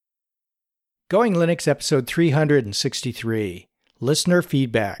Going Linux episode 363, Listener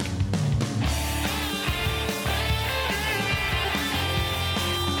Feedback.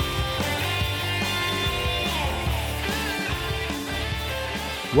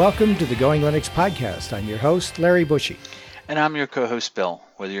 Welcome to the Going Linux podcast. I'm your host, Larry Bushy. And I'm your co-host, Bill.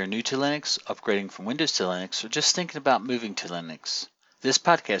 Whether you're new to Linux, upgrading from Windows to Linux, or just thinking about moving to Linux, this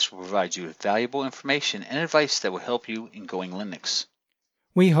podcast will provide you with valuable information and advice that will help you in Going Linux.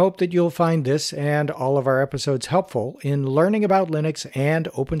 We hope that you'll find this and all of our episodes helpful in learning about Linux and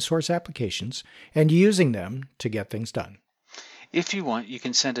open source applications and using them to get things done. If you want, you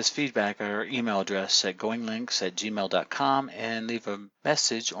can send us feedback at our email address at goinglinux@gmail.com and leave a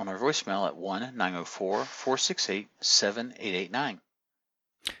message on our voicemail at 1-904-468-7889.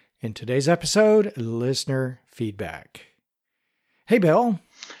 In today's episode, listener feedback. Hey, Bill.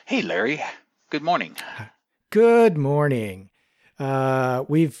 Hey, Larry. Good morning. Good morning.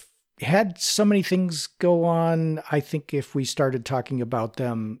 We've had so many things go on. I think if we started talking about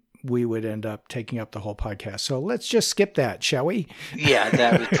them, we would end up taking up the whole podcast. So let's just skip that, shall we? Yeah,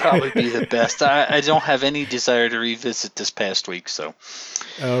 that would probably be the best. I don't have any desire to revisit this past week, so.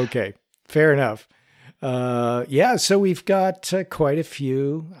 Okay, fair enough. So we've got quite a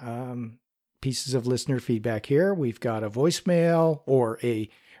few pieces of listener feedback here. We've got a voicemail or a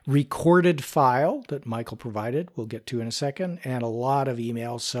recorded file that Michael provided, we'll get to in a second, and a lot of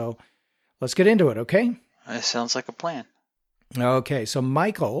emails. So let's get into it, okay? That sounds like a plan. Okay, so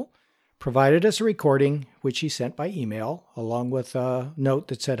Michael provided us a recording, which he sent by email, along with a note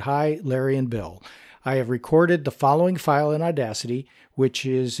that said, "Hi, Larry and Bill. I have recorded the following file in Audacity, which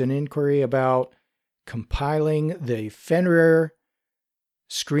is an inquiry about compiling the Fenrir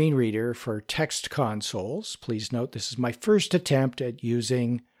screen reader for text consoles. Please note this is my first attempt at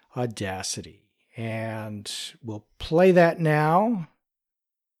using Audacity." And we'll play that now.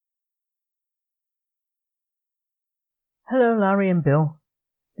 Hello, Larry and Bill.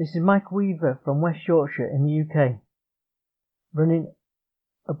 This is Mike Weaver from West Yorkshire in the UK. Running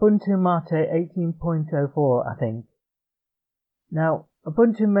Ubuntu Mate 18.04, I think. Now,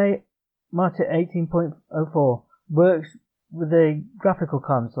 Ubuntu Mate 18.04 works with the graphical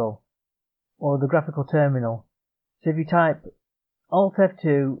console, or the graphical terminal. So if you type Alt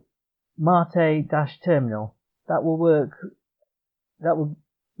F2 Mate-terminal, that will work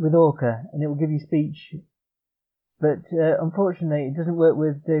with Orca, and it will give you speech. But unfortunately, it doesn't work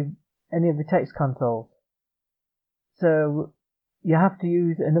with any of the text consoles. So you have to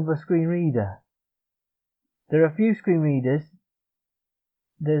use another screen reader. There are a few screen readers.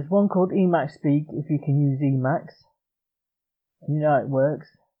 There's one called Emacs Speak, if you can use Emacs. And you know how it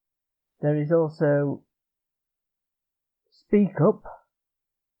works. There is also Speak Up.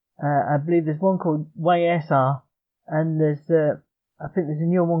 I believe there's one called YSR, and I think there's a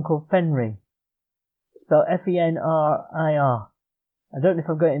new one called Fenrir. Spelled Fenrir. I don't know if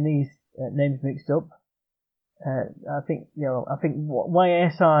I'm getting these names mixed up. I think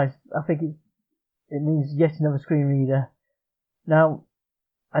YSR is, it means yet another screen reader. Now,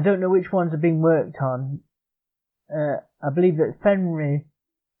 I don't know which ones are being worked on. I believe that Fenrir,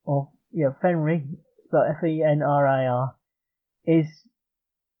 spelled Fenrir, is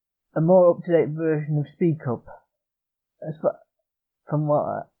a more up-to-date version of Speak Up, from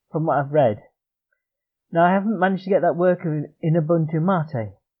what I've read. Now, I haven't managed to get that working in Ubuntu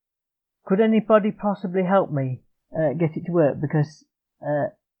Mate. Could anybody possibly help me get it to work? Because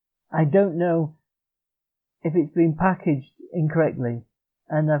I don't know if it's been packaged incorrectly,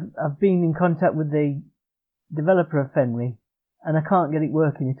 and I've been in contact with the developer of Fenrir, and I can't get it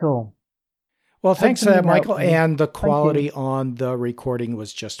working at all. Well, thanks for that, Michael. And the quality on the recording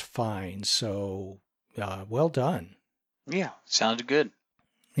was just fine. So, well done. Yeah, sounded good.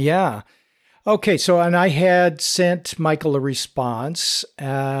 Yeah. Okay, and I had sent Michael a response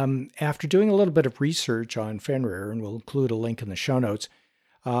after doing a little bit of research on Fenrir, and we'll include a link in the show notes.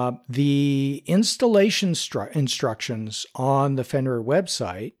 The installation instructions on the Fenrir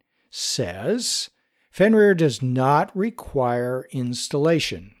website says Fenrir does not require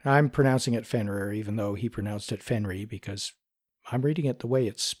installation. I'm pronouncing it Fenrir, even though he pronounced it Fenrir, because I'm reading it the way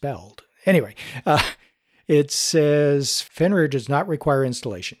it's spelled. Anyway, it says Fenrir does not require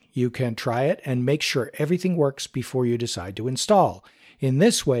installation. You can try it and make sure everything works before you decide to install. In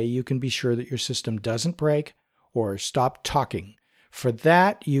this way, you can be sure that your system doesn't break or stop talking. For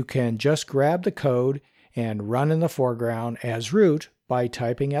that, you can just grab the code and run in the foreground as root by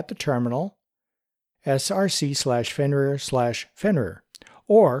typing at the terminal src/fenrir/fenrir.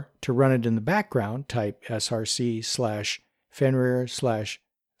 Or to run it in the background, type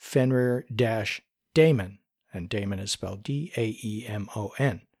src/fenrir/fenrir-daemon. And daemon is spelled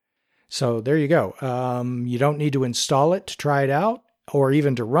D-A-E-M-O-N. So there you go. You don't need to install it to try it out or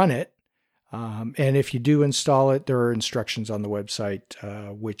even to run it. And if you do install it, there are instructions on the website,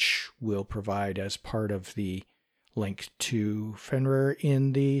 which we'll provide as part of the link to Fenrir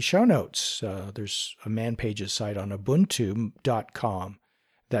in the show notes. There's a Man Pages site on ubuntu.com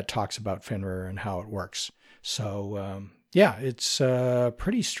that talks about Fenrir and how it works. So, yeah, it's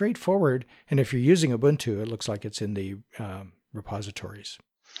pretty straightforward. And if you're using Ubuntu, it looks like it's in the repositories.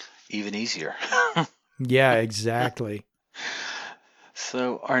 Even easier. Yeah, exactly.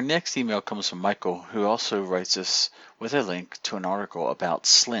 So our next email comes from Michael, who also writes us with a link to an article about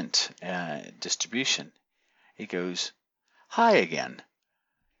Slint distribution. He goes, "Hi again.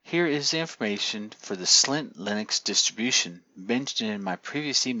 Here is the information for the Slint Linux distribution mentioned in my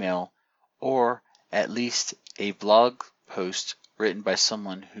previous email, or at least a blog post written by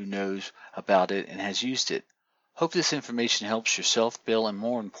someone who knows about it and has used it. Hope this information helps yourself, Bill, and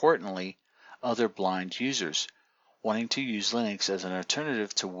more importantly, other blind users wanting to use Linux as an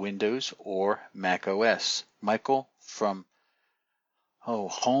alternative to Windows or Mac OS. Michael from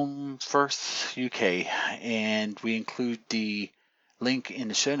Holmfirth, UK, and we include the link in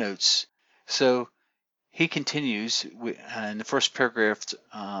the show notes." So he continues in the first paragraph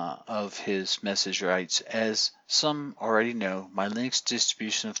of his message, writes, "As some already know, my Linux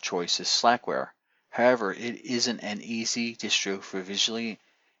distribution of choice is Slackware. However, it isn't an easy distro for visually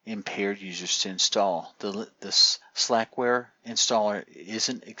impaired users to install. The Slackware installer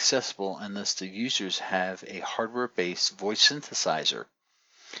isn't accessible unless the users have a hardware-based voice synthesizer.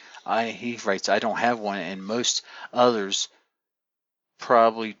 He writes, I don't have one, and most others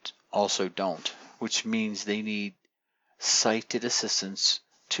probably also don't, which means they need sighted assistance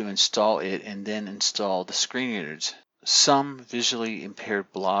to install it and then install the screen readers. Some visually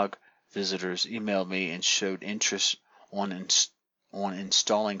impaired blog visitors emailed me and showed interest on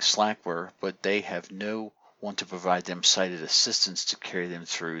installing Slackware, but they have no one to provide them sighted assistance to carry them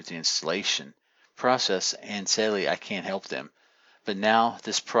through the installation process, and sadly I can't help them. But now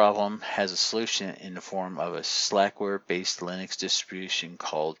this problem has a solution in the form of a Slackware-based Linux distribution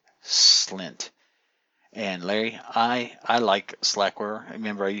called Slint." And Larry, I like Slackware. I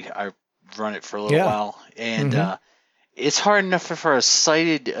remember I run it for a little while, and it's hard enough for a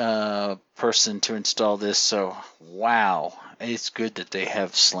sighted person to install this. So wow, it's good that they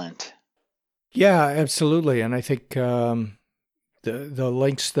have Slint. Yeah, absolutely. And I think the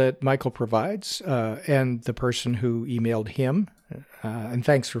links that Michael provides and the person who emailed him, and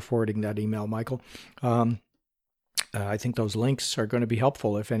thanks for forwarding that email, Michael. I think those links are going to be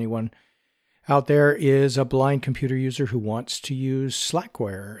helpful if anyone out there is a blind computer user who wants to use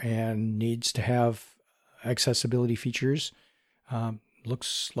Slackware and needs to have accessibility features.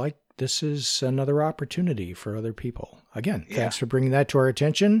 Looks like this is another opportunity for other people. Again, thanks for bringing that to our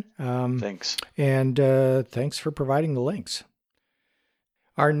attention. Thanks. And thanks for providing the links.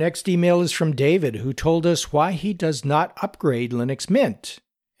 Our next email is from David, who told us why he does not upgrade Linux Mint,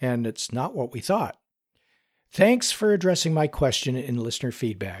 and it's not what we thought. Thanks for addressing my question in listener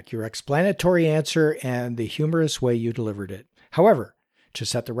feedback, your explanatory answer, and the humorous way you delivered it. However, to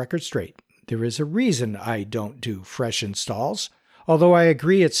set the record straight, there is a reason I don't do fresh installs, although I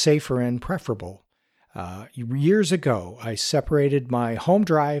agree it's safer and preferable. Years ago, I separated my home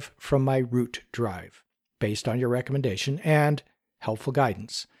drive from my root drive, based on your recommendation and helpful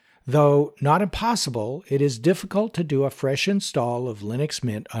guidance. Though not impossible, it is difficult to do a fresh install of Linux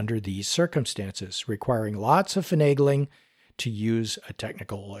Mint under these circumstances, requiring lots of finagling, to use a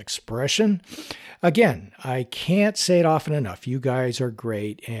technical expression. Again, I can't say it often enough. You guys are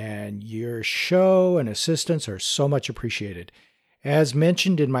great, and your show and assistance are so much appreciated. As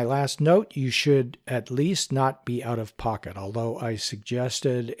mentioned in my last note, you should at least not be out of pocket, although I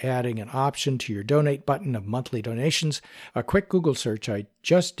suggested adding an option to your donate button of monthly donations. A quick Google search I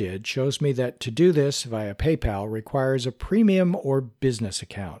just did shows me that to do this via PayPal requires a premium or business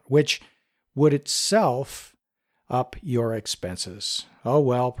account, which would itself up your expenses. Oh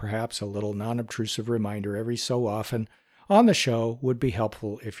well, perhaps a little non-obtrusive reminder every so often on the show would be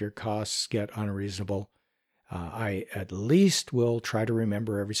helpful if your costs get unreasonable. I at least will try to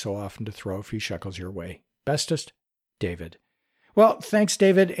remember every so often to throw a few shekels your way. Bestest, David. Well, thanks,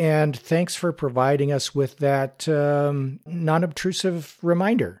 David, and thanks for providing us with that non-obtrusive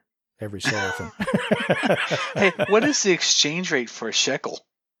reminder every so often. Hey, what is the exchange rate for a shekel?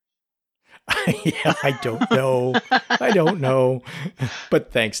 Yeah, I don't know.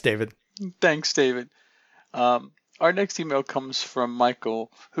 But thanks, David. Thanks, David. Our next email comes from Michael,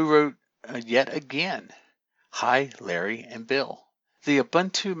 who wrote yet again, "Hi, Larry and Bill. The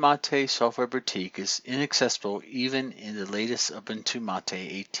Ubuntu Mate Software Boutique is inaccessible even in the latest Ubuntu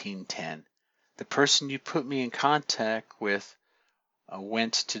Mate 18.10. The person you put me in contact with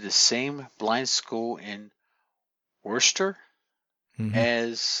went to the same blind school in Worcester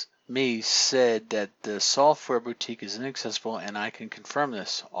as me, said that the software boutique is inaccessible, and I can confirm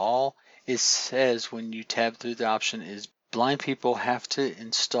this. All it says when you tab through the option is blind people have to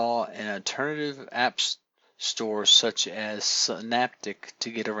install an alternative app store such as Synaptic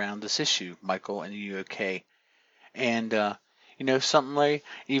to get around this issue. Michael in the UK. And you know something, Larry,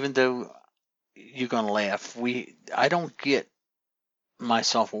 even though you're gonna laugh, I don't get my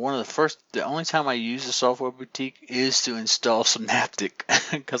software. The only time I use the software boutique is to install Synaptic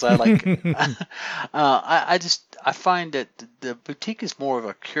because I like. I find that the boutique is more of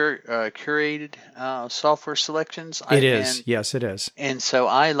a curated software selections. Yes, it is. And so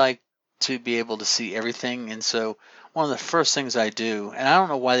I like to be able to see everything. And so one of the first things I do, and I don't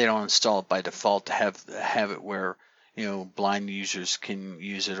know why they don't install it by default to have it where blind users can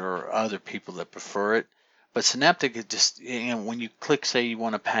use it or other people that prefer it. But Synaptic, it just, when you click, say you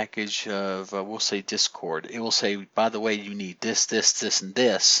want a package of, we'll say Discord, it will say, by the way, you need this, this, this, and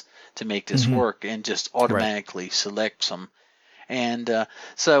this to make this work, and just automatically selects them. And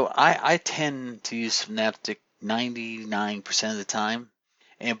so I tend to use Synaptic 99% of the time.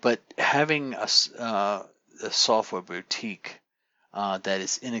 But having a software boutique that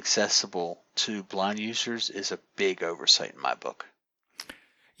is inaccessible to blind users is a big oversight in my book.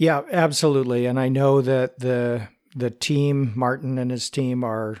 Yeah, absolutely. And I know that the team, Martin and his team,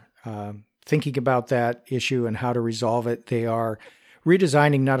 are thinking about that issue and how to resolve it. They are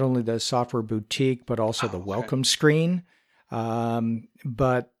redesigning not only the software boutique, but also the welcome screen.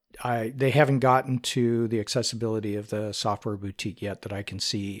 But they haven't gotten to the accessibility of the software boutique yet that I can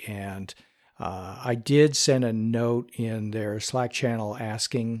see. And I did send a note in their Slack channel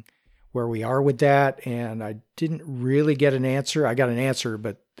asking where we are with that, and I didn't really get an answer. I got an answer,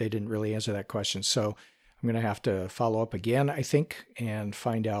 but they didn't really answer that question. So I'm going to have to follow up again, I think, and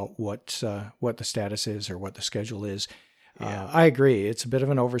find out what the status is or what the schedule is. Yeah. I agree. It's a bit of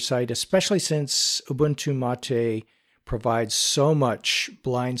an oversight, especially since Ubuntu Mate provides so much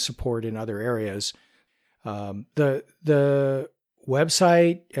blind support in other areas. The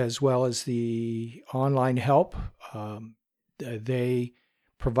website, as well as the online help, they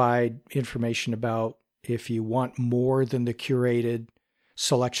provide information about if you want more than the curated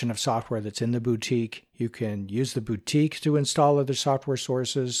selection of software that's in the boutique, you can use the boutique to install other software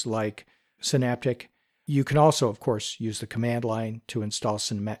sources like Synaptic. You can also, of course, use the command line to install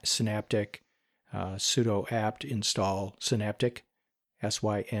Synaptic, sudo apt install Synaptic,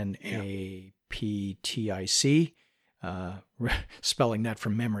 Synaptic. Spelling that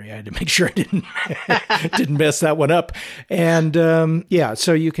from memory. I had to make sure I didn't mess that one up. And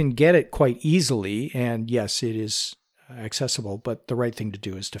so you can get it quite easily. And yes, it is accessible, but the right thing to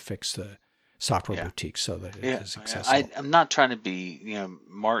do is to fix the software boutique so that it is accessible. I'm not trying to be,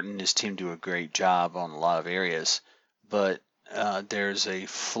 Martin and his team do a great job on a lot of areas, but there's a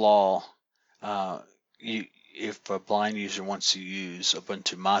flaw. If a blind user wants to use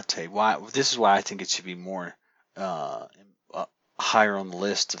Ubuntu Mate, this is why I think it should be more higher on the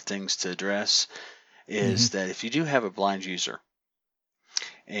list of things to address, is that if you do have a blind user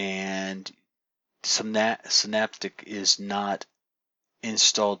and Synaptic is not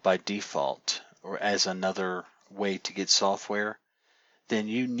installed by default or as another way to get software, then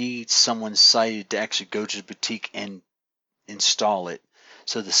you need someone sighted to actually go to the boutique and install it.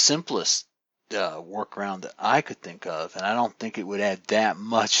 So the simplest workaround that I could think of, and I don't think it would add that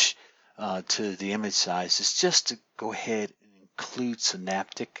much to the image size, is just to go ahead and include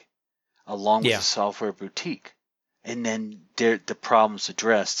Synaptic along with the software boutique, and then the problem's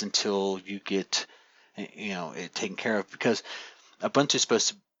addressed until you get it taken care of. Because Ubuntu is supposed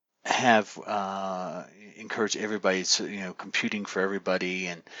to have encourage everybody to computing for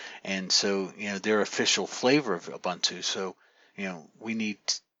everybody, and so their official flavor of Ubuntu. So we need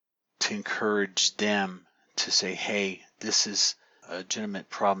to encourage them to say, hey, this is a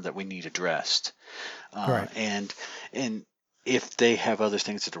legitimate problem that we need addressed. Right. And if they have other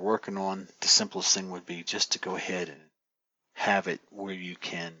things that they're working on, the simplest thing would be just to go ahead and have it where you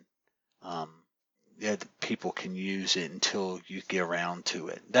can, the people can use it until you get around to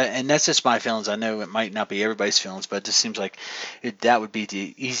it. And that's just my feelings. I know it might not be everybody's feelings, but it just seems like that would be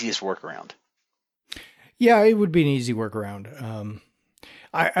the easiest workaround. Yeah, it would be an easy workaround.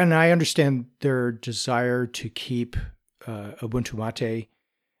 I understand their desire to keep Ubuntu Mate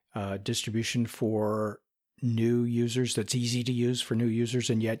distribution for new users that's easy to use for new users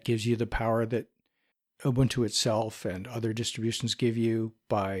and yet gives you the power that Ubuntu itself and other distributions give you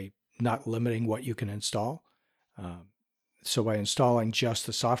by not limiting what you can install. So by installing just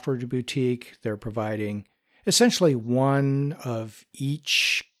the software boutique, they're providing essentially one of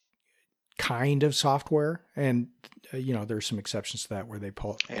each kind of software. And, there's some exceptions to that where they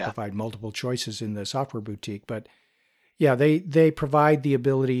provide multiple choices in the software boutique. But yeah, they provide the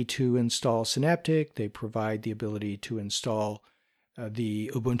ability to install Synaptic. They provide the ability to install the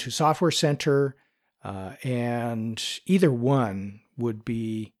Ubuntu Software Center. And either one would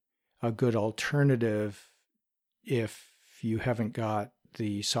be a good alternative if you haven't got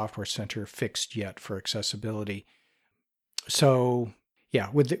the Software Center fixed yet for accessibility. So yeah,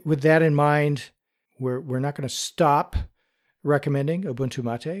 with that in mind, we're not going to stop recommending Ubuntu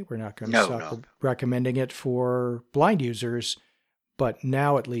Mate. We're not going to stop recommending it for blind users, but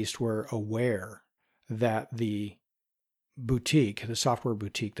now at least we're aware that the boutique, the software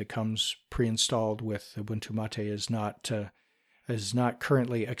boutique that comes pre-installed with Ubuntu Mate is not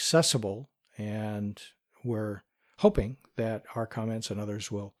currently accessible, and we're hoping that our comments and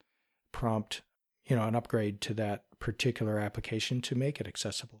others will prompt, an upgrade to that particular application to make it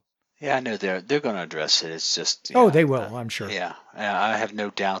accessible. Yeah, I know they're going to address it. It's just they will, I'm sure. Yeah, I have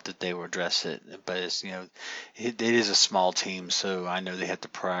no doubt that they will address it. But it's it is a small team, so I know they have to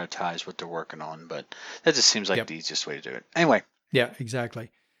prioritize what they're working on. But that just seems like the easiest way to do it. Anyway. Yeah,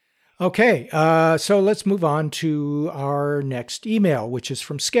 exactly. Okay, so let's move on to our next email, which is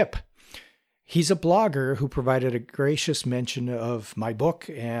from Skip. He's a blogger who provided a gracious mention of my book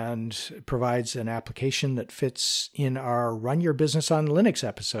and provides an application that fits in our Run Your Business on Linux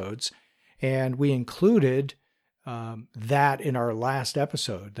episodes. And we included that in our last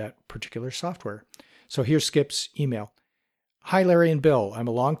episode, that particular software. So here's Skip's email. Hi, Larry and Bill. I'm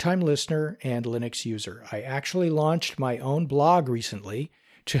a longtime listener and Linux user. I actually launched my own blog recently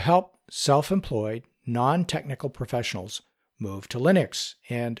to help self-employed, non-technical professionals move to Linux,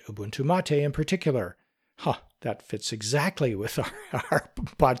 and Ubuntu Mate in particular. That fits exactly with our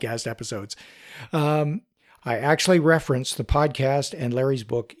podcast episodes. I actually referenced the podcast and Larry's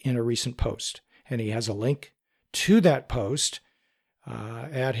book in a recent post, and he has a link to that post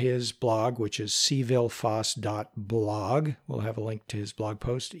at his blog, which is cvillefoss.blog. We'll have a link to his blog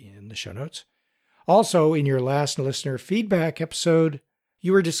post in the show notes. Also, in your last listener feedback episode,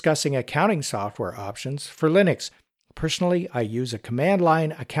 you were discussing accounting software options for Linux. Personally, I use a command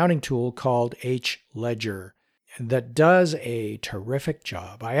line accounting tool called HLedger that does a terrific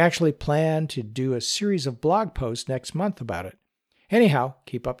job. I actually plan to do a series of blog posts next month about it. Anyhow,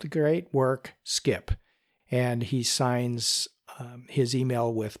 keep up the great work, Skip. And he signs his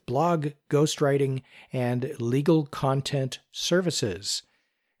email with blog, ghostwriting, and legal content services.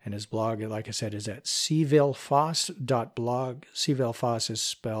 And his blog, like I said, is at cvillefoss.blog. Cvillefoss is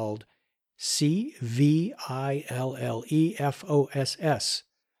spelled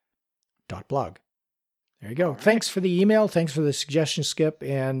CVILLEFOSS.blog. There you go. Right. Thanks for the email. Thanks for the suggestion, Skip.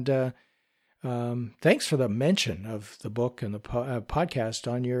 And thanks for the mention of the book and the podcast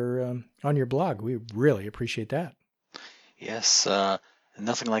on your blog. We really appreciate that. Yes.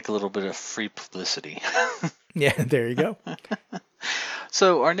 Nothing like a little bit of free publicity. Yeah, there you go.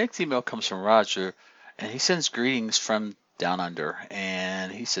 So our next email comes from Roger, and he sends greetings from down under,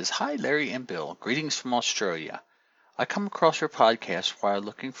 and he says, "Hi, Larry and Bill. Greetings from Australia. I come across your podcast while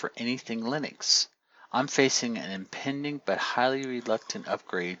looking for anything Linux. I'm facing an impending but highly reluctant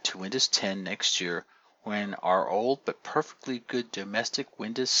upgrade to Windows 10 next year when our old but perfectly good domestic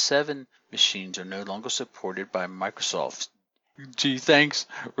Windows 7 machines are no longer supported by Microsoft. Gee, thanks,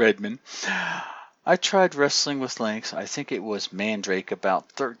 Redmond. I tried wrestling with Linux. I think it was Mandrake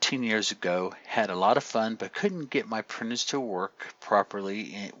about 13 years ago. Had a lot of fun, but couldn't get my printers to work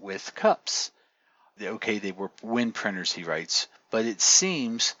properly with cups. Okay, they were Win printers, he writes, but it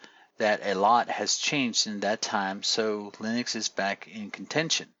seems that a lot has changed in that time, so Linux is back in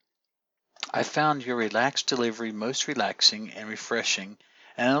contention. I found your relaxed delivery most relaxing and refreshing,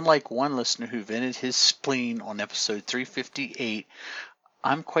 and unlike one listener who vented his spleen on episode 358,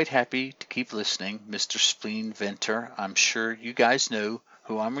 I'm quite happy to keep listening. Mr. Spleen Venter, I'm sure you guys know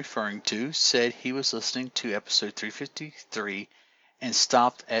who I'm referring to, said he was listening to episode 353 and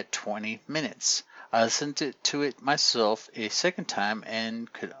stopped at 20 minutes. I listened to it myself a second time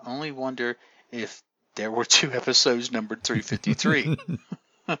and could only wonder if there were two episodes numbered 353.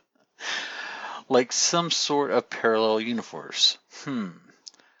 Like some sort of parallel universe.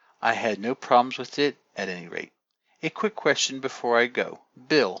 I had no problems with it at any rate. A quick question before I go.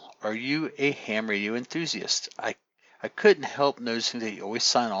 Bill, are you a ham radio enthusiast? I couldn't help noticing that you always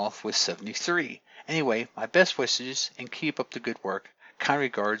sign off with 73. Anyway, my best wishes and keep up the good work. Kind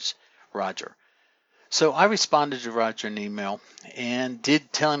regards, Roger. So I responded to Roger an email and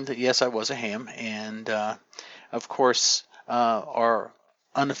did tell him that yes, I was a ham, and of course our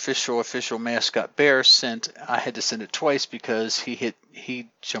official mascot Bear I had to send it twice because he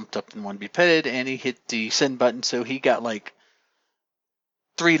jumped up and wanted to be petted, and he hit the send button, so he got like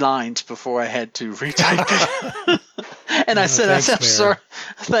 3 lines before I had to retype it. And I said, I'm sorry.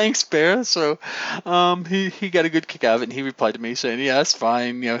 Thanks, Bear. So he got a good kick out of it, and he replied to me saying, yeah, that's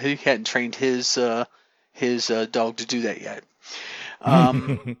fine. He hadn't trained his dog to do that yet.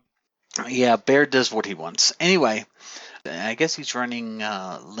 Yeah, Bear does what he wants. Anyway, I guess he's running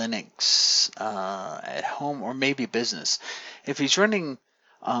Linux at home or maybe business. If he's running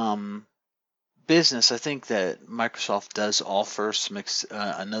business, I think that Microsoft does offer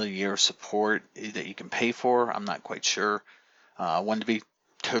another year of support that you can pay for. I'm not quite sure. I wanted to be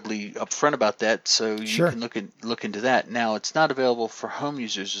totally upfront about that, so you can look into that. Now, it's not available for home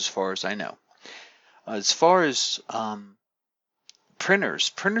users as far as I know. As far as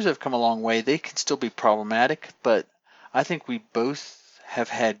printers have come a long way. They can still be problematic, but I think we both have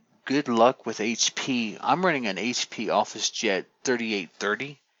had good luck with HP. I'm running an HP OfficeJet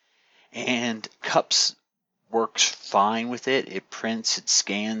 3830, and Cups works fine with it. It prints, it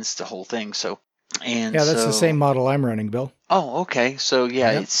scans, the whole thing. That's the same model I'm running, Bill. Oh, okay. So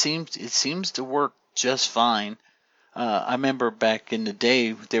it seems to work just fine. I remember back in the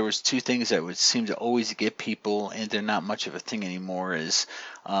day, there was 2 things that would seem to always get people, and they're not much of a thing anymore, is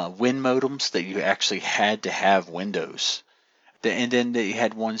Win modems that you actually had to have Windows. And then they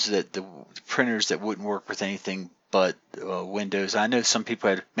had ones that the printers that wouldn't work with anything but Windows. I know some people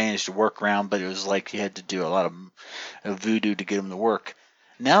had managed to work around, but it was like you had to do a lot of voodoo to get them to work.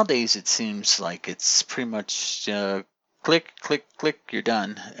 Nowadays, it seems like it's pretty much click, click, click, you're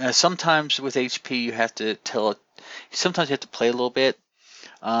done. Sometimes with HP, you have to sometimes you have to play a little bit.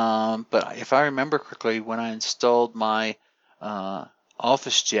 But if I remember correctly, when I installed my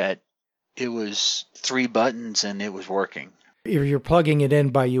OfficeJet, it was 3 buttons and it was working. If you're plugging it in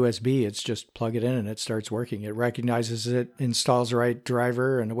by USB, it's just plug it in and it starts working. It recognizes it, installs the right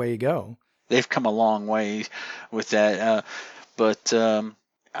driver, and away you go. They've come a long way with that. But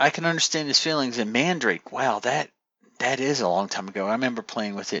I can understand his feelings. And Mandrake, wow, that is a long time ago. I remember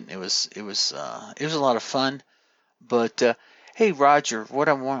playing with it, and it was a lot of fun. But hey, Roger, what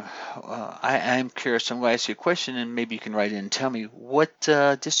I'm curious. I'm going to ask you a question, and maybe you can write in and tell me what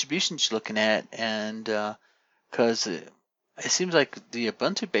distributions you're looking at, and because it seems like the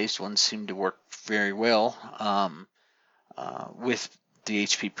Ubuntu-based ones seem to work very well with the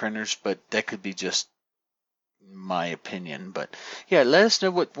HP printers, but that could be just my opinion. But yeah, let us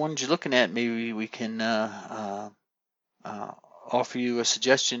know what ones you're looking at. Maybe we can offer you a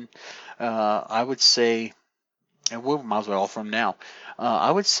suggestion. I would say, and we might as well offer them now.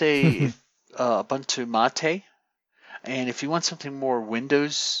 I would say Ubuntu Mate, and if you want something more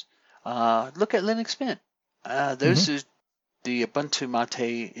Windows, look at Linux Mint. Those are the Ubuntu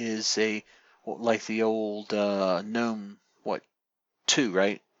Mate is like the old GNOME 2,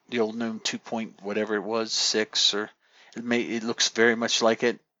 right? The old GNOME 2 point whatever it was, 6, or it looks very much like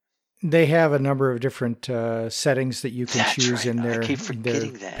it. They have a number of different settings that you can choose in their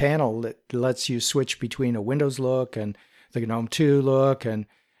panel that lets you switch between a Windows look and the GNOME 2 look, and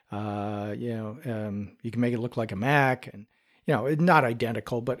you can make it look like a Mac, and not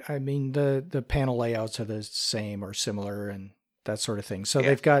identical, but I mean the panel layouts are the same or similar and that sort of thing. So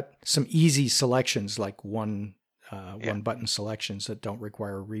they've got some easy selections, like one button selections that don't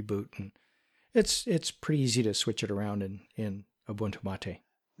require a reboot, and it's pretty easy to switch it around in Ubuntu Mate.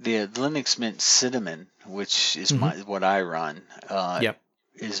 The Linux Mint Cinnamon, which is what I run,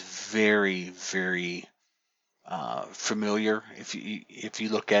 is very, very familiar. If you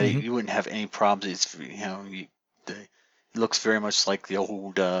look at it, you wouldn't have any problems. It's it looks very much like the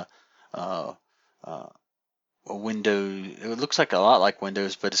old Windows. It looks like a lot like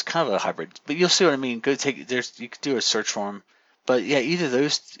Windows, but it's kind of a hybrid. But you'll see what I mean. You could do a search for them. But yeah,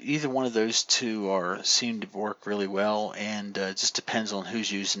 either one of those two seem to work really well, and it just depends on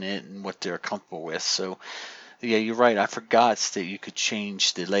who's using it and what they're comfortable with. So yeah, you're right. I forgot that you could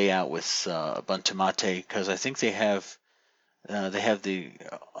change the layout with Ubuntu Mate, because I think they have they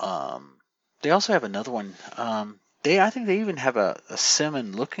also have another one. I think they even have a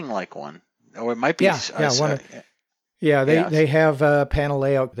Cinnamon looking like one, or it might be. They have a panel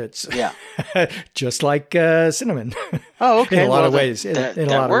layout that's just like Cinnamon. Oh, okay. In a lot of ways. In a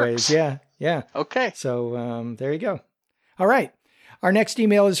lot of ways, yeah. Okay. So there you go. All right. Our next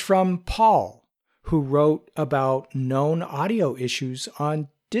email is from Paul, who wrote about known audio issues on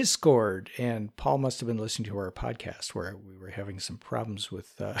Discord. And Paul must have been listening to our podcast where we were having some problems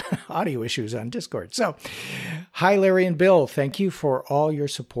with audio issues on Discord. So, hi, Larry and Bill. Thank you for all your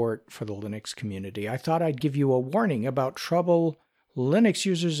support for the Linux community. I thought I'd give you a warning about trouble Linux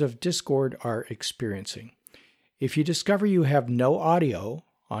users of Discord are experiencing. If you discover you have no audio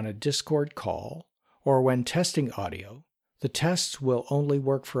on a Discord call or when testing audio, the tests will only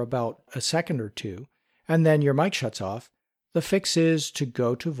work for about a second or two, and then your mic shuts off. The fix is to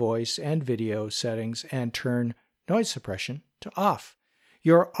go to voice and video settings and turn noise suppression to off.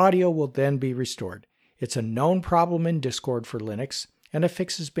 Your audio will then be restored. It's a known problem in Discord for Linux, and a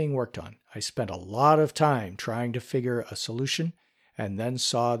fix is being worked on. I spent a lot of time trying to figure a solution and then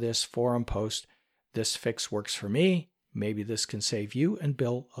saw this forum post. This fix works for me. Maybe this can save you and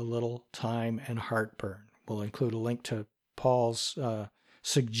Bill a little time and heartburn. We'll include a link to Paul's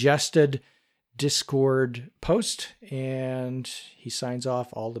suggested Discord post, and he signs off,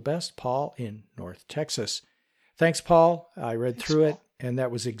 all the best, Paul in North Texas. Thanks, Paul. I read through it, and that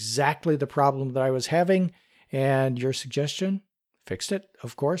was exactly the problem that I was having, and your suggestion fixed it,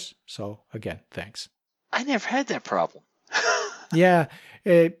 of course. So again, thanks. I never had that problem. Yeah.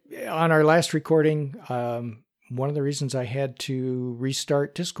 On our last recording, one of the reasons I had to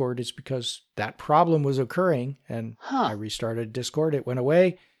restart Discord is because that problem was occurring, and I restarted Discord. It went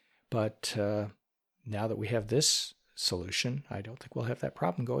away. But now that we have this solution, I don't think we'll have that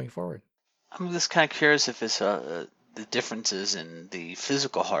problem going forward. I'm just kind of curious if it's the differences in the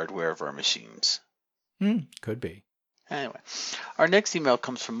physical hardware of our machines. Could be. Anyway, our next email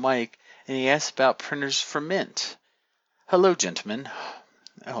comes from Mike, and he asks about printers for Mint. Hello, gentlemen.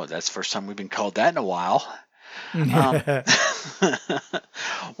 Oh, that's the first time we've been called that in a while.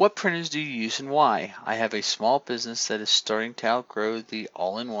 What printers do you use and why? I have a small business that is starting to outgrow the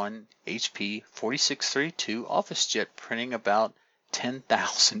all-in-one HP 4632 OfficeJet, printing about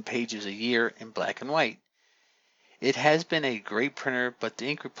 10,000 pages a year in black and white. It has been a great printer, but the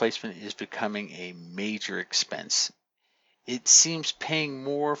ink replacement is becoming a major expense. It seems paying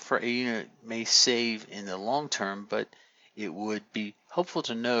more for a unit may save in the long term, but it would be helpful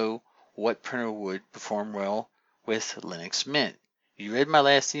to know what printer would perform well with Linux Mint. You read my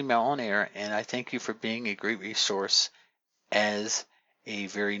last email on air, and I thank you for being a great resource as a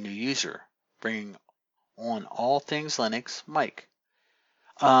very new user, bringing on all things Linux, Mike.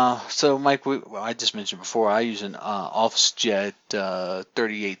 So Mike, I just mentioned before, I use an OfficeJet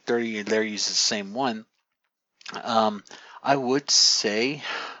 3830, and Larry uses the same one. I would say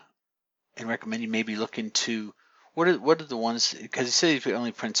and recommend you maybe look into what are the ones, because you say it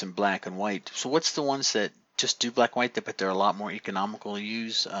only prints in black and white. So what's the ones that just do black and white, but they're a lot more economical to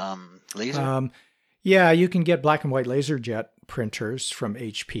use? Laser? Yeah, you can get black and white LaserJet printers from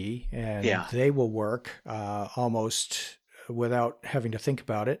HP, and they will work almost without having to think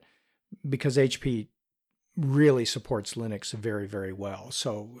about it, because HP really supports Linux very, very well.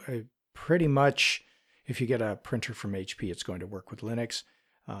 So pretty much if you get a printer from HP, it's going to work with Linux.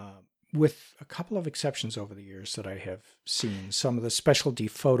 With a couple of exceptions over the years that I have seen, some of the specialty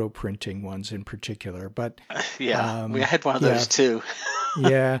photo printing ones in particular. But we had one of those too.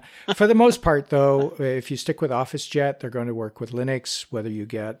 Yeah. For the most part, though, if you stick with OfficeJet, they're going to work with Linux, whether you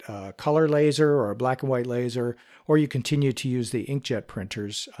get a color laser or a black and white laser, or you continue to use the inkjet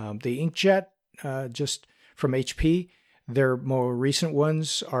printers. The inkjet, just from HP, their more recent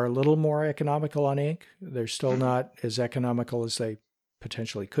ones are a little more economical on ink. They're still not as economical as they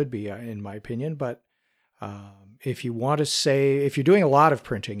potentially could be, in my opinion. But if you want to save, if you're doing a lot of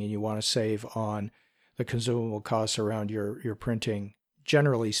printing and you want to save on the consumable costs around your printing,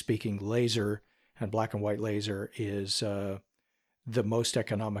 generally speaking, laser and black and white laser is the most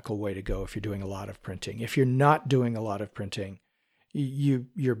economical way to go if you're doing a lot of printing. If you're not doing a lot of printing,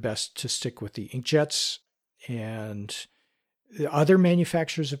 you're best to stick with the inkjets. And the other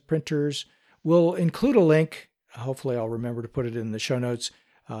manufacturers of printers will include a link. Hopefully I'll remember to put it in the show notes,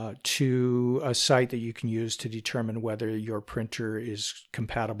 to a site that you can use to determine whether your printer is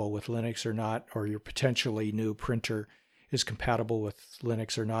compatible with Linux or not, or your potentially new printer is compatible with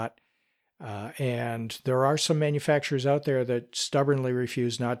Linux or not. And there are some manufacturers out there that stubbornly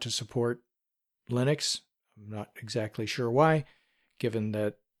refuse not to support Linux. I'm not exactly sure why, given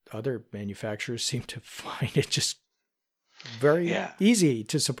that other manufacturers seem to find it just very easy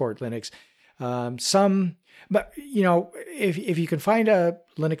to support Linux. But if you can find a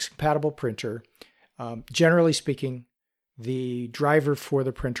Linux compatible printer, generally speaking, the driver for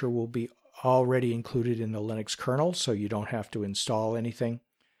the printer will be already included in the Linux kernel, so you don't have to install anything.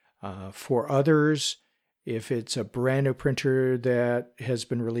 For others, if it's a brand new printer that has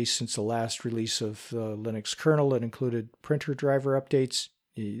been released since the last release of the Linux kernel that included printer driver updates,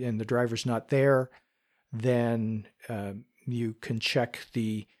 and the driver's not there, then you can check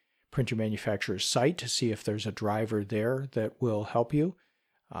the printer manufacturer's site to see if there's a driver there that will help you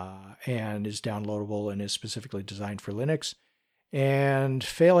and is downloadable and is specifically designed for Linux. And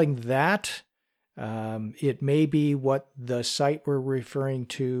failing that, it may be what the site we're referring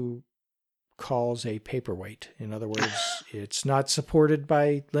to calls a paperweight. In other words, it's not supported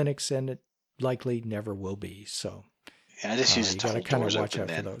by Linux, and it likely never will be. So I just use you got to kind of watch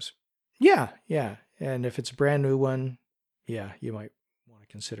out for those. Yeah. And if it's a brand new one, you might want to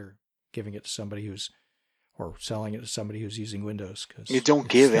consider giving it to somebody or selling it to somebody who's using Windows. You don't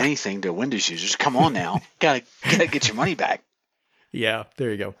give anything to Windows users. Come on now. Gotta get your money back. Yeah,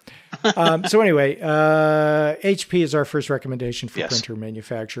 there you go. So anyway, HP is our first recommendation for printer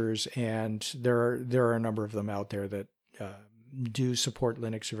manufacturers, and there are a number of them out there that do support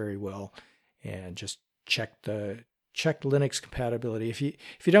Linux very well. And just check Linux compatibility. If you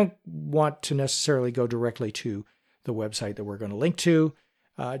don't want to necessarily go directly to the website that we're going to link to,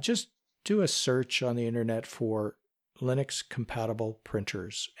 just do a search on the internet for Linux compatible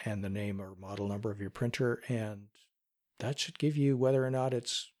printers and the name or model number of your printer, and that should give you whether or not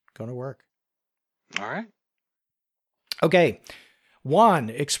it's going to work. All right. Okay. Juan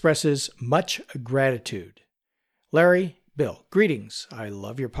expresses much gratitude. Larry, Bill, greetings. I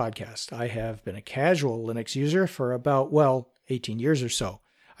love your podcast. I have been a casual Linux user for about, 18 years or so.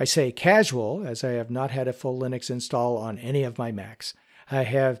 I say casual as I have not had a full Linux install on any of my Macs. I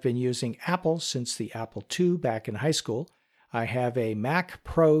have been using Apple since the Apple II back in high school. I have a Mac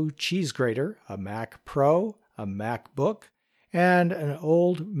Pro cheese grater, a Mac Pro, a MacBook, and an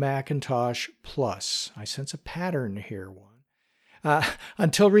old Macintosh Plus. I sense a pattern here, Juan.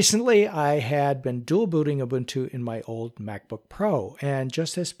 Until recently, I had been dual booting Ubuntu in my old MacBook Pro, and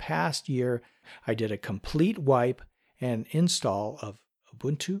just this past year, I did a complete wipe and install of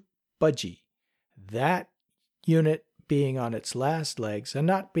Ubuntu Budgie. That unit being on its last legs and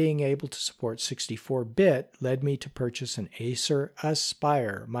not being able to support 64-bit led me to purchase an Acer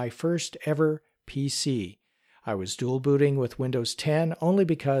Aspire, my first ever PC. I was dual booting with Windows 10 only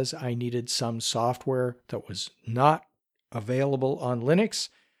because I needed some software that was not available on Linux.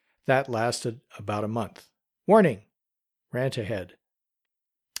 That lasted about a month. Warning, rant ahead.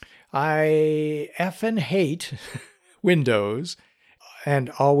 I effing hate Windows and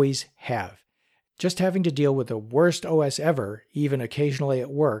always have. Just having to deal with the worst OS ever, even occasionally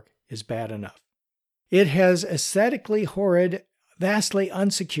at work, is bad enough. It has aesthetically horrid, vastly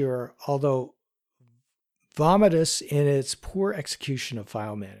unsecure, although vomitous in its poor execution of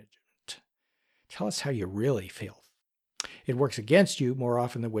file management. Tell us how you really feel. It works against you more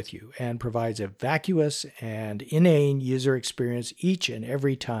often than with you, and provides a vacuous and inane user experience each and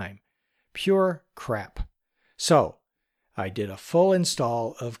every time. Pure crap. So, I did a full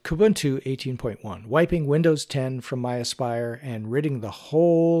install of Kubuntu 18.1, wiping Windows 10 from my Aspire and ridding the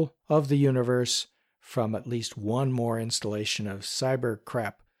whole of the universe from at least one more installation of cyber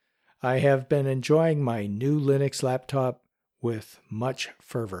crap. I have been enjoying my new Linux laptop with much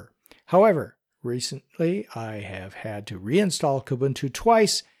fervor. However, recently I have had to reinstall Kubuntu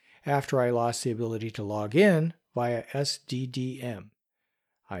twice after I lost the ability to log in via SDDM.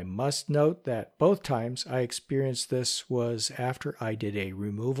 I must note that both times I experienced this was after I did a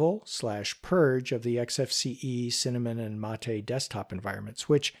removal/purge of the XFCE, Cinnamon, and Mate desktop environments,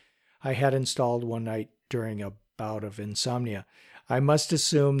 which I had installed one night during a bout of insomnia. I must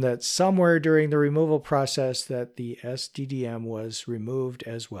assume that somewhere during the removal process that the SDDM was removed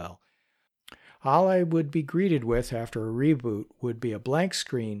as well. All I would be greeted with after a reboot would be a blank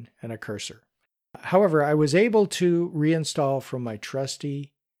screen and a cursor. However, I was able to reinstall from my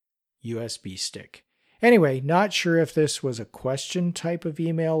trusty USB stick. Anyway, not sure if this was a question type of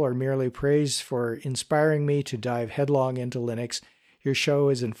email or merely praise for inspiring me to dive headlong into Linux. Your show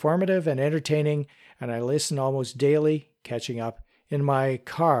is informative and entertaining, and I listen almost daily, catching up in my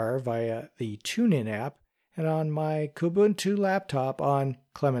car via the TuneIn app and on my Kubuntu laptop on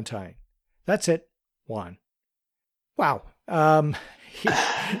Clementine. That's it, Juan. Wow.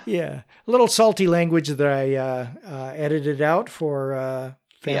 Yeah, a little salty language that I edited out for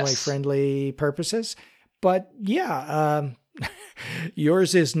family-friendly purposes. But yeah,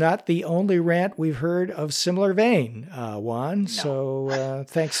 yours is not the only rant we've heard of similar vein, Juan. No. So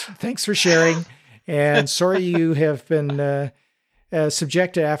thanks for sharing. And sorry you have been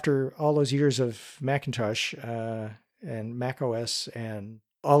subjected after all those years of Macintosh and Mac OS and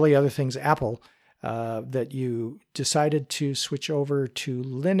all the other things Apple, that you decided to switch over to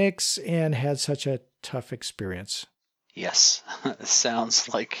Linux and had such a tough experience. Yes,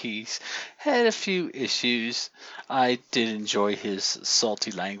 sounds like he's had a few issues. I did enjoy his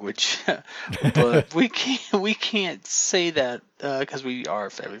salty language, but we can't say that because we are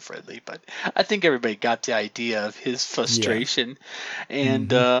family friendly. But I think everybody got the idea of his Yeah. frustration, and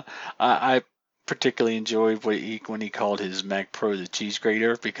Hmm. I particularly enjoyed when he called his Mac Pro the cheese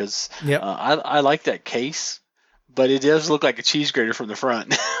grater because Yep. I like that case, but it does look like a cheese grater from the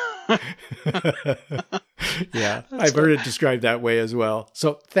front. Yeah, I've That's heard it described that way as well.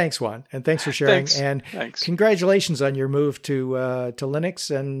 So thanks, Juan, and thanks for sharing. thanks, And thanks. congratulations on your move to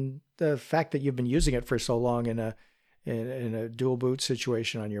Linux and the fact that you've been using it for so long in a dual boot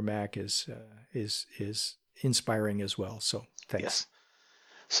situation on your Mac is inspiring as well. So thanks. Yes.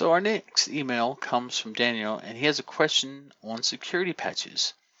 So our next email comes from Daniel, and he has a question on security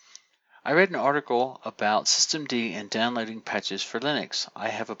patches. I read an article about systemd and downloading patches for Linux. I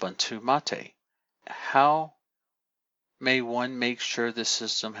have Ubuntu Mate. How may one make sure the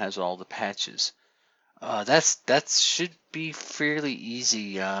system has all the patches? That should be fairly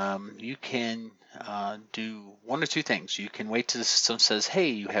easy. You can do one or two things. You can wait till the system says, "Hey,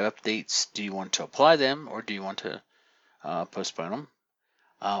 you have updates. Do you want to apply them, or do you want to postpone them?"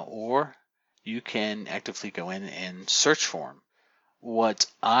 Or you can actively go in and search for them. What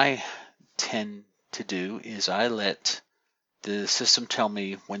I tend to do is I let the system tell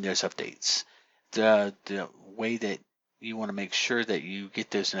me when there's updates. The way that you want to make sure that you get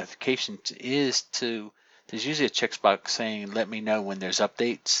those notifications is there's usually a checkbox saying let me know when there's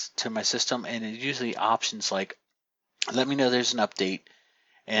updates to my system, and it usually options like let me know there's an update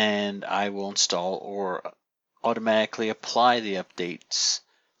and I will install or automatically apply the updates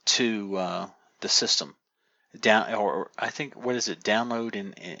to the system. Or I think what is it? Download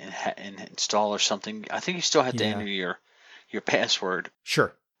and install or something. I think you still have to enter Yeah, your password,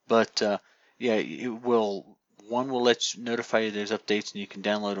 sure. but yeah, it will. One will let you notify you there's updates and you can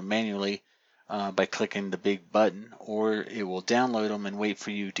download them manually by clicking the big button, or it will download them and wait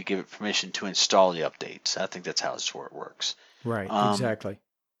for you to give it permission to install the updates. I think that's how this works. Right, Um, exactly.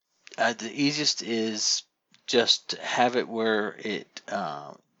 the easiest is just have it where it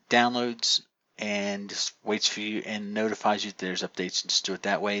downloads and just waits for you and notifies you that there's updates, and just do it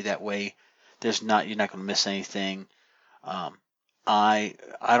that way. That way, you're not going to miss anything. Um, I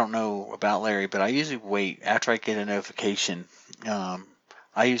don't know about Larry, but I usually wait after I get a notification. Um,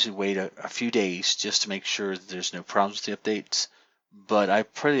 I usually wait a few days just to make sure that there's no problems with the updates. But I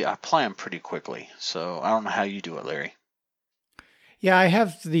apply them pretty quickly. So I don't know how you do it, Larry. Yeah, I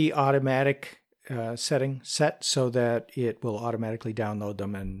have the automatic setting set so that it will automatically download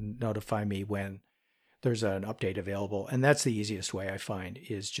them and notify me when there's an update available. And that's the easiest way I find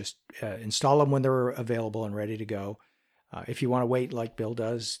is just install them when they're available and ready to go. If you want to wait like Bill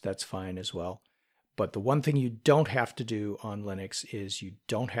does, that's fine as well. But the one thing you don't have to do on Linux is you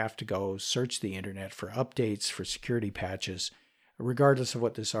don't have to go search the internet for updates, for security patches. Regardless of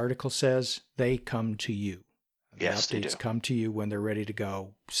what this article says, they come to you. The Yes, they do. updates come to you when they're ready to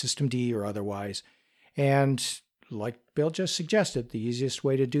go, systemd or otherwise. And like Bill just suggested, the easiest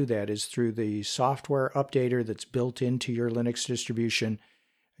way to do that is through the software updater that's built into your Linux distribution.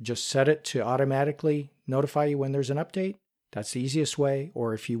 Just set it to automatically notify you when there's an update. That's the easiest way.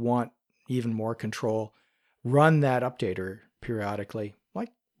 Or if you want even more control, run that updater periodically, like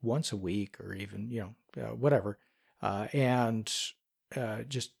once a week or even, whatever, and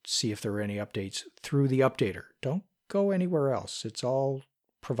just see if there are any updates through the updater. Don't go anywhere else. It's all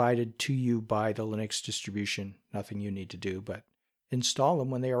provided to you by the Linux distribution. Nothing you need to do, but install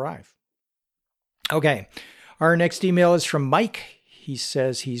them when they arrive. Okay. Our next email is from Mike. He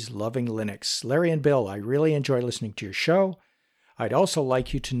says he's loving Linux. Larry and Bill, I really enjoy listening to your show. I'd also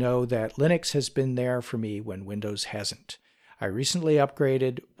like you to know that Linux has been there for me when Windows hasn't. I recently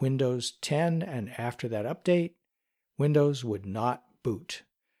upgraded Windows 10, and after that update, Windows would not boot.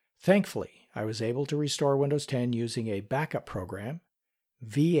 Thankfully, I was able to restore Windows 10 using a backup program,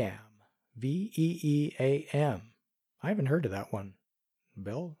 Veeam. Veeam. I haven't heard of that one.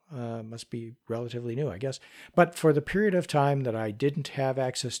 Bill, must be relatively new, I guess. But for the period of time that I didn't have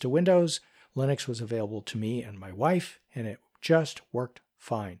access to Windows, Linux was available to me and my wife, and it just worked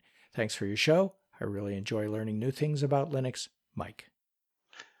fine. Thanks for your show. I really enjoy learning new things about Linux. Mike.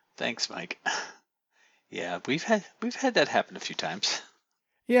 Thanks, Mike. Yeah, we've had that happen a few times.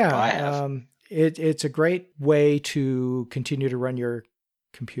 Well, I have. Yeah, it's a great way to continue to run your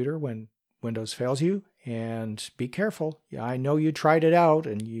computer when Windows fails you. And be careful. Yeah, I know you tried it out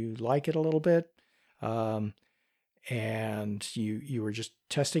and you like it a little bit, and you were just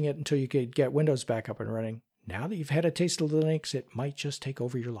testing it until you could get Windows back up and running. Now that you've had a taste of Linux, it might just take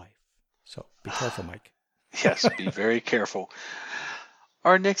over your life. So be careful, Mike. Yes, be very careful.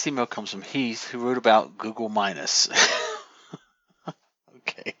 Our next email comes from Heath, who wrote about Google Minus.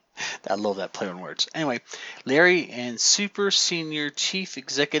 Okay, I love that play on words. Anyway, Larry and Super Senior Chief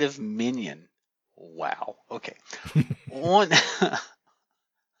Executive Minion. Wow. Okay. On.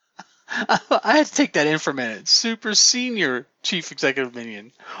 I had to take that in for a minute. Super Senior Chief Executive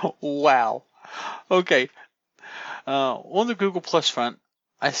Minion. Wow. Okay. On the Google Plus front,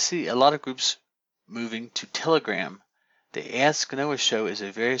 I see a lot of groups moving to Telegram. The Ask Noah show is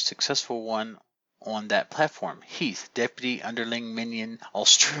a very successful one on that platform. Heath, Deputy Underling Minion,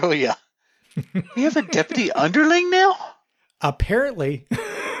 Australia. We have a Deputy Underling now? Apparently.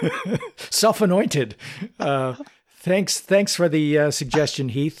 Self-anointed. Thanks for the suggestion,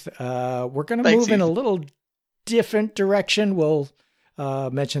 Heath. We're going to move in a little different direction. We'll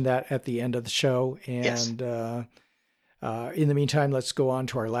mention that at the end of the show. And yes. In the meantime, let's go on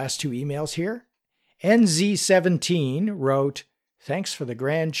to our last two emails here. NZ17 wrote, "Thanks for the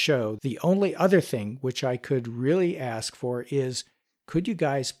grand show. The only other thing which I could really ask for is, could you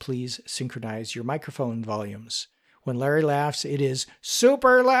guys please synchronize your microphone volumes? When Larry laughs, it is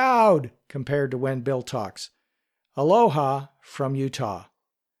super loud compared to when Bill talks. Aloha from Utah.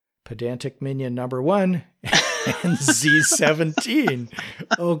 Pedantic Minion number 1 and Z17.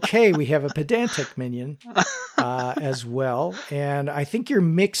 Okay, we have a pedantic minion as well. And I think you're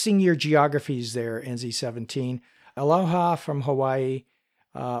mixing your geographies there, NZ17. Aloha from Hawaii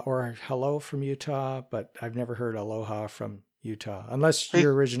or hello from Utah, but I've never heard aloha from Utah, unless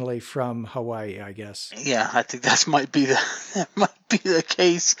you're originally from Hawaii, I guess. Yeah, I think that might be the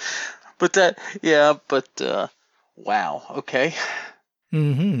case. But wow. Okay.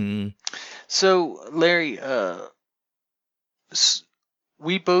 Mm-hmm. So, Larry,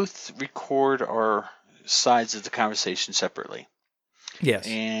 we both record our sides of the conversation separately. Yes.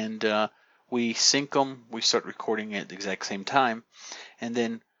 And we sync them. We start recording at the exact same time. And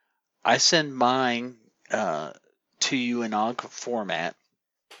then I send mine to you in OGG format.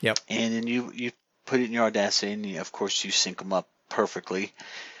 Yep. And then you put it in your Audacity, and of course you sync them up perfectly.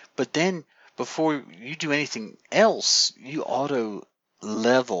 But then before you do anything else, you auto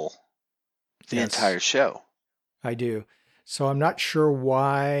level the entire show. I do. So I'm not sure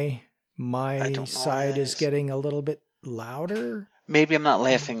why my side is getting a little bit louder. Maybe I'm not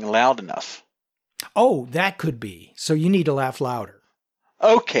laughing loud enough. Oh, that could be. So you need to laugh louder.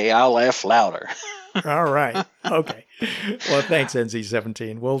 Okay, I'll laugh louder. All right. Okay. Well, thanks,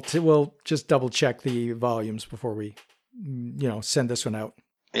 NZ17. We'll just double check the volumes before we, send this one out.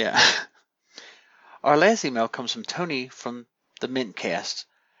 Yeah. Our last email comes from Tony from the Mintcast,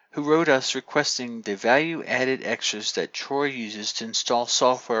 who wrote us requesting the value-added extras that Troy uses to install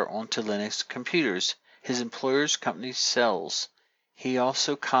software onto Linux computers his employer's company sells. He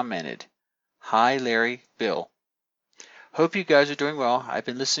also commented, "Hi, Larry, Bill. Hope you guys are doing well. I've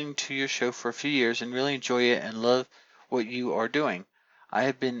been listening to your show for a few years and really enjoy it and love what you are doing. I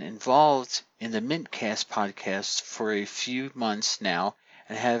have been involved in the Mintcast podcast for a few months now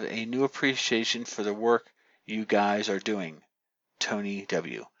and have a new appreciation for the work you guys are doing. Tony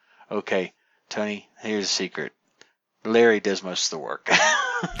W." Okay, Tony, here's a secret. Larry does most of the work.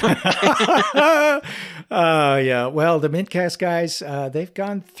 Yeah. Well, the Mintcast guys, they've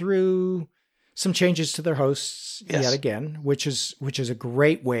gone through some changes to their hosts yet again, which is a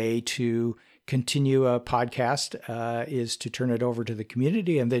great way to continue a podcast, is to turn it over to the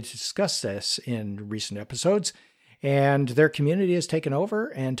community, and they discussed this in recent episodes. And their community has taken over,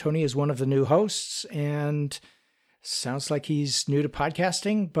 and Tony is one of the new hosts, and sounds like he's new to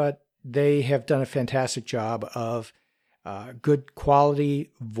podcasting, but they have done a fantastic job of good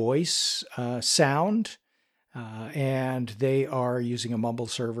quality voice sound, and they are using a Mumble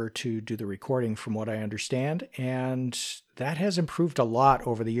server to do the recording from what I understand, and that has improved a lot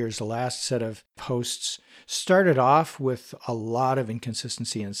over the years. The last set of hosts started off with a lot of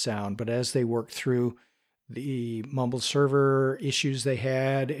inconsistency in sound, but as they worked through the Mumble server issues they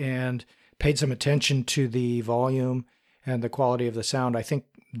had and paid some attention to the volume and the quality of the sound, I think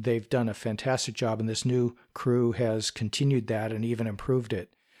they've done a fantastic job, and this new crew has continued that and even improved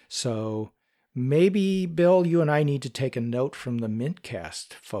it. So maybe, Bill, you and I need to take a note from the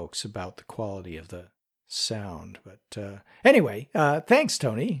Mintcast folks about the quality of the sound. But anyway, thanks,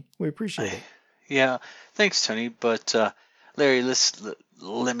 Tony. We appreciate it. Yeah, thanks, Tony. But Larry,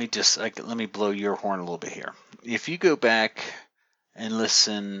 let me blow your horn a little bit here. If you go back and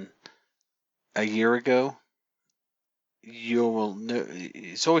listen a year ago, you will know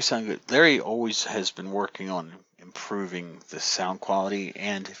it's always sounded good. Larry always has been working on improving the sound quality,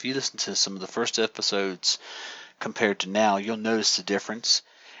 and if you listen to some of the first episodes compared to now, you'll notice the difference.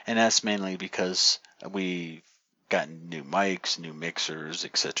 and that's mainly because we've gotten new mics, new mixers,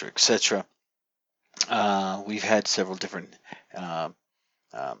 etc., etc. We've had several different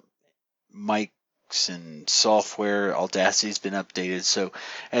mics and software. Audacity's been updated, so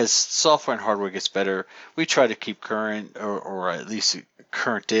as software and hardware gets better, we try to keep current, or at least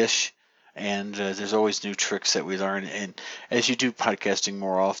current-ish. And there's always new tricks that we learn. And as you do podcasting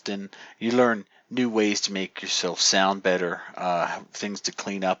more often, you learn new ways to make yourself sound better, things to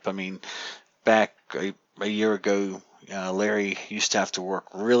clean up. I mean, back a year ago, Larry used to have to work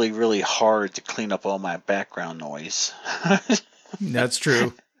really, really hard to clean up all my background noise. That's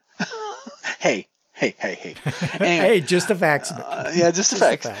true. Hey. Anyway, hey, just a fact. Yeah, just a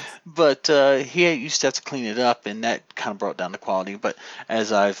fact. But he used to have to clean it up, and that kind of brought down the quality. But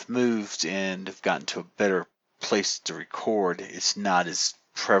as I've moved and have gotten to a better place to record, it's not as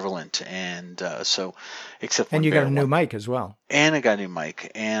prevalent. And so, except and you got a new mic as well. And I got a new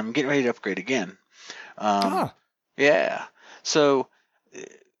mic, and I'm getting ready to upgrade again. Yeah. So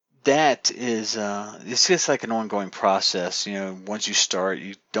that is, it's just like an ongoing process. You know, once you start,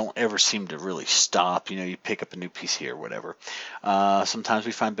 you don't ever seem to really stop. You know, you pick up a new piece here, whatever. Sometimes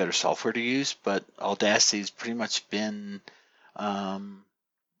we find better software to use, but Audacity's pretty much been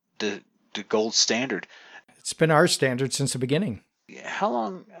the gold standard. It's been our standard since the beginning. How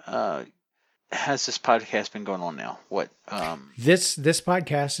long has this podcast been going on now? What? This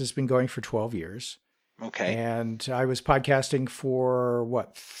podcast has been going for 12 years. Okay. And I was podcasting for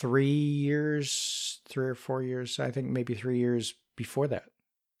 3 or 4 years, I think maybe 3 years before that.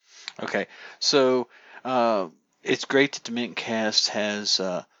 Okay. So it's great that the Mintcast has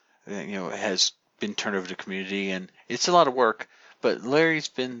been turned over to the community, and it's a lot of work, but Larry's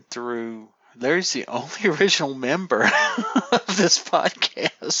the only original member of this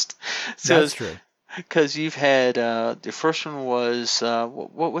podcast. So that's true. Because you've had, the first one was,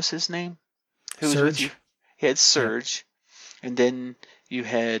 what was his name? Who was with you? He had Serge, yeah. And then you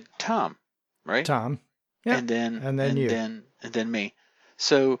had Tom, right? Tom, yeah. And then you. And then me.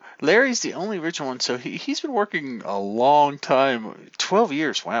 So Larry's the only original one. So he's been working a long time, 12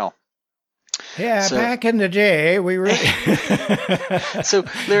 years. Wow. Yeah, back in the day, we were. So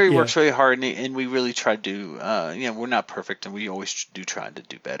Larry works really hard, and we really try to do. We're not perfect, and we always do try to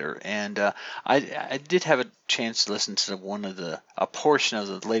do better. And I did have a chance to listen to a portion of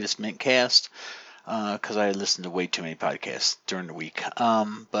the latest Mintcast because I listened to way too many podcasts during the week.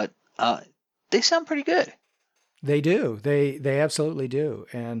 But they sound pretty good. They do. They absolutely do.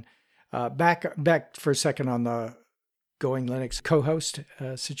 And back for a second on the Going Linux co-host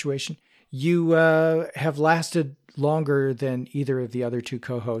situation. You have lasted longer than either of the other two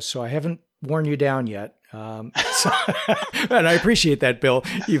co-hosts, so I haven't worn you down yet. And I appreciate that, Bill.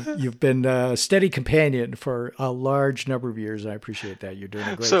 You've been a steady companion for a large number of years. And I appreciate that. You're doing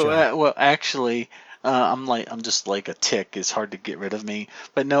a great job. Well, actually, I'm just like a tick. It's hard to get rid of me.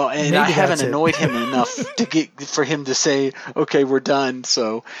 But no, and maybe I haven't annoyed him enough for him to say, "Okay, we're done."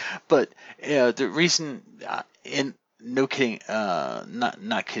 So, but the reason no kidding,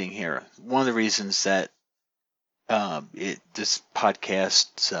 not kidding here. One of the reasons that this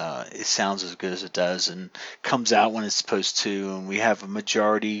podcast it sounds as good as it does and comes out when it's supposed to, and we have a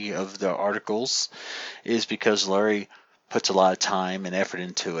majority of the articles, is because Larry puts a lot of time and effort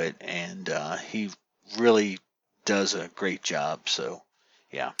into it, and he really does a great job. So.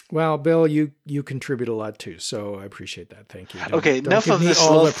 Yeah. Well, Bill, you contribute a lot too, so I appreciate that. Thank you. Okay, enough of this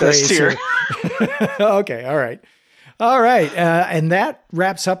love fest here. Okay, all right. All right, and that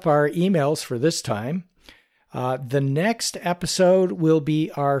wraps up our emails for this time. The next episode will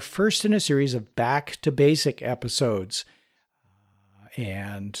be our first in a series of Back to Basic episodes,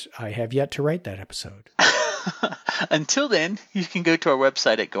 and I have yet to write that episode. Until then, you can go to our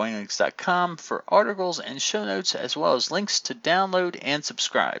website at goinglinux.com for articles and show notes, as well as links to download and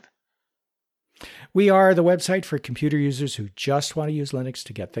subscribe. We are the website for computer users who just want to use Linux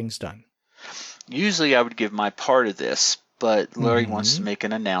to get things done. Usually I would give my part of this, but Larry wants to make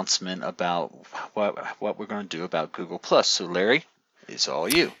an announcement about what we're going to do about Google+. So Larry, it's all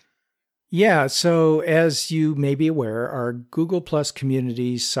you. Yeah, so as you may be aware, our Google Plus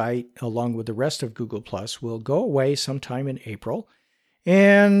community site, along with the rest of Google Plus, will go away sometime in April.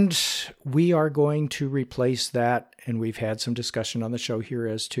 And we are going to replace that, and we've had some discussion on the show here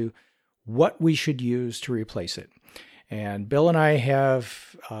as to what we should use to replace it. And Bill and I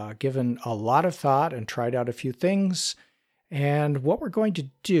have given a lot of thought and tried out a few things. And what we're going to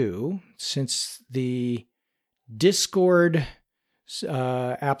do, since the Discord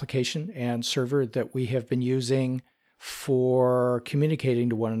application and server that we have been using for communicating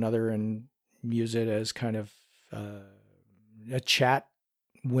to one another and use it as kind of a chat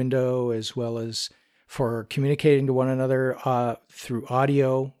window as well as for communicating to one another through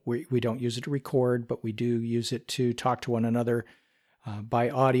audio. We don't use it to record, but we do use it to talk to one another by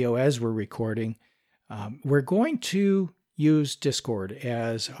audio as we're recording. We're going to use Discord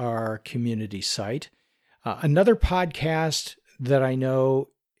as our community site. Another podcast that I know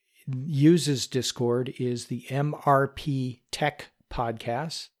uses Discord is the MRP Tech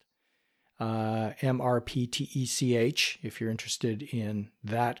Podcast, MRPTECH, if you're interested in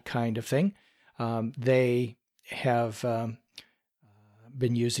that kind of thing. They have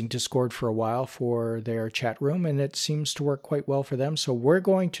been using Discord for a while for their chat room, and it seems to work quite well for them. So we're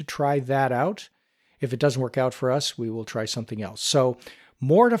going to try that out. If it doesn't work out for us, we will try something else. So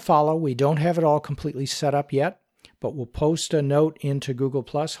more to follow. We don't have it all completely set up yet, but we'll post a note into Google+,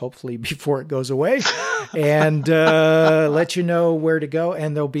 hopefully before it goes away, and let you know where to go.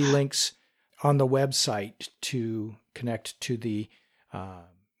 And there'll be links on the website to connect to the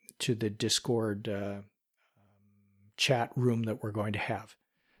Discord chat room that we're going to have.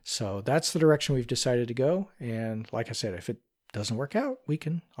 So that's the direction we've decided to go. And like I said, if it doesn't work out, we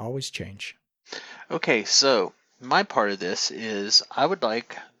can always change. Okay, so my part of this is I would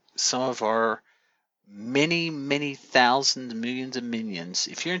like some of our many, many thousands, millions of minions,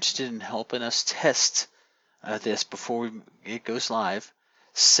 if you're interested in helping us test this before it goes live,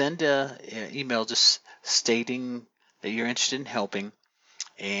 send an email just stating that you're interested in helping.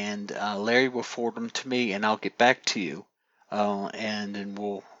 And Larry will forward them to me, and I'll get back to you, and then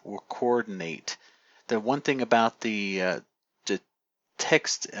we'll coordinate. The one thing about the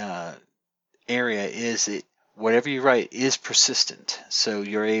text area is that whatever you write is persistent, so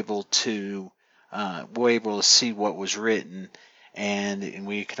you're able to we're able to see what was written, and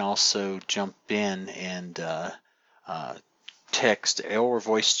we can also jump in and text or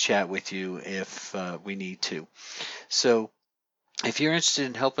voice chat with you if we need to. So if you're interested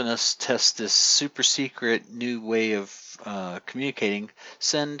in helping us test this super secret new way of communicating,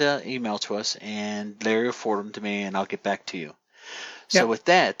 send an email to us, and Larry will forward them to me, and I'll get back to you. So with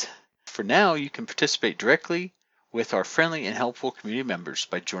that, for now, you can participate directly with our friendly and helpful community members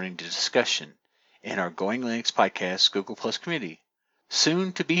by joining the discussion in our Going Linux Podcast Google Plus community,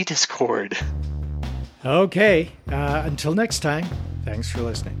 soon to be Discord. Okay, until next time, thanks for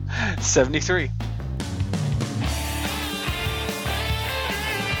listening. 73.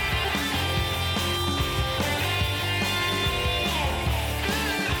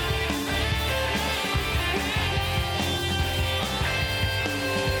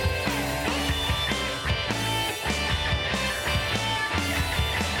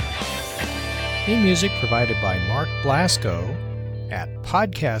 Theme music provided by Mark Blasco at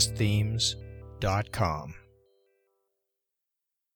podcastthemes.com.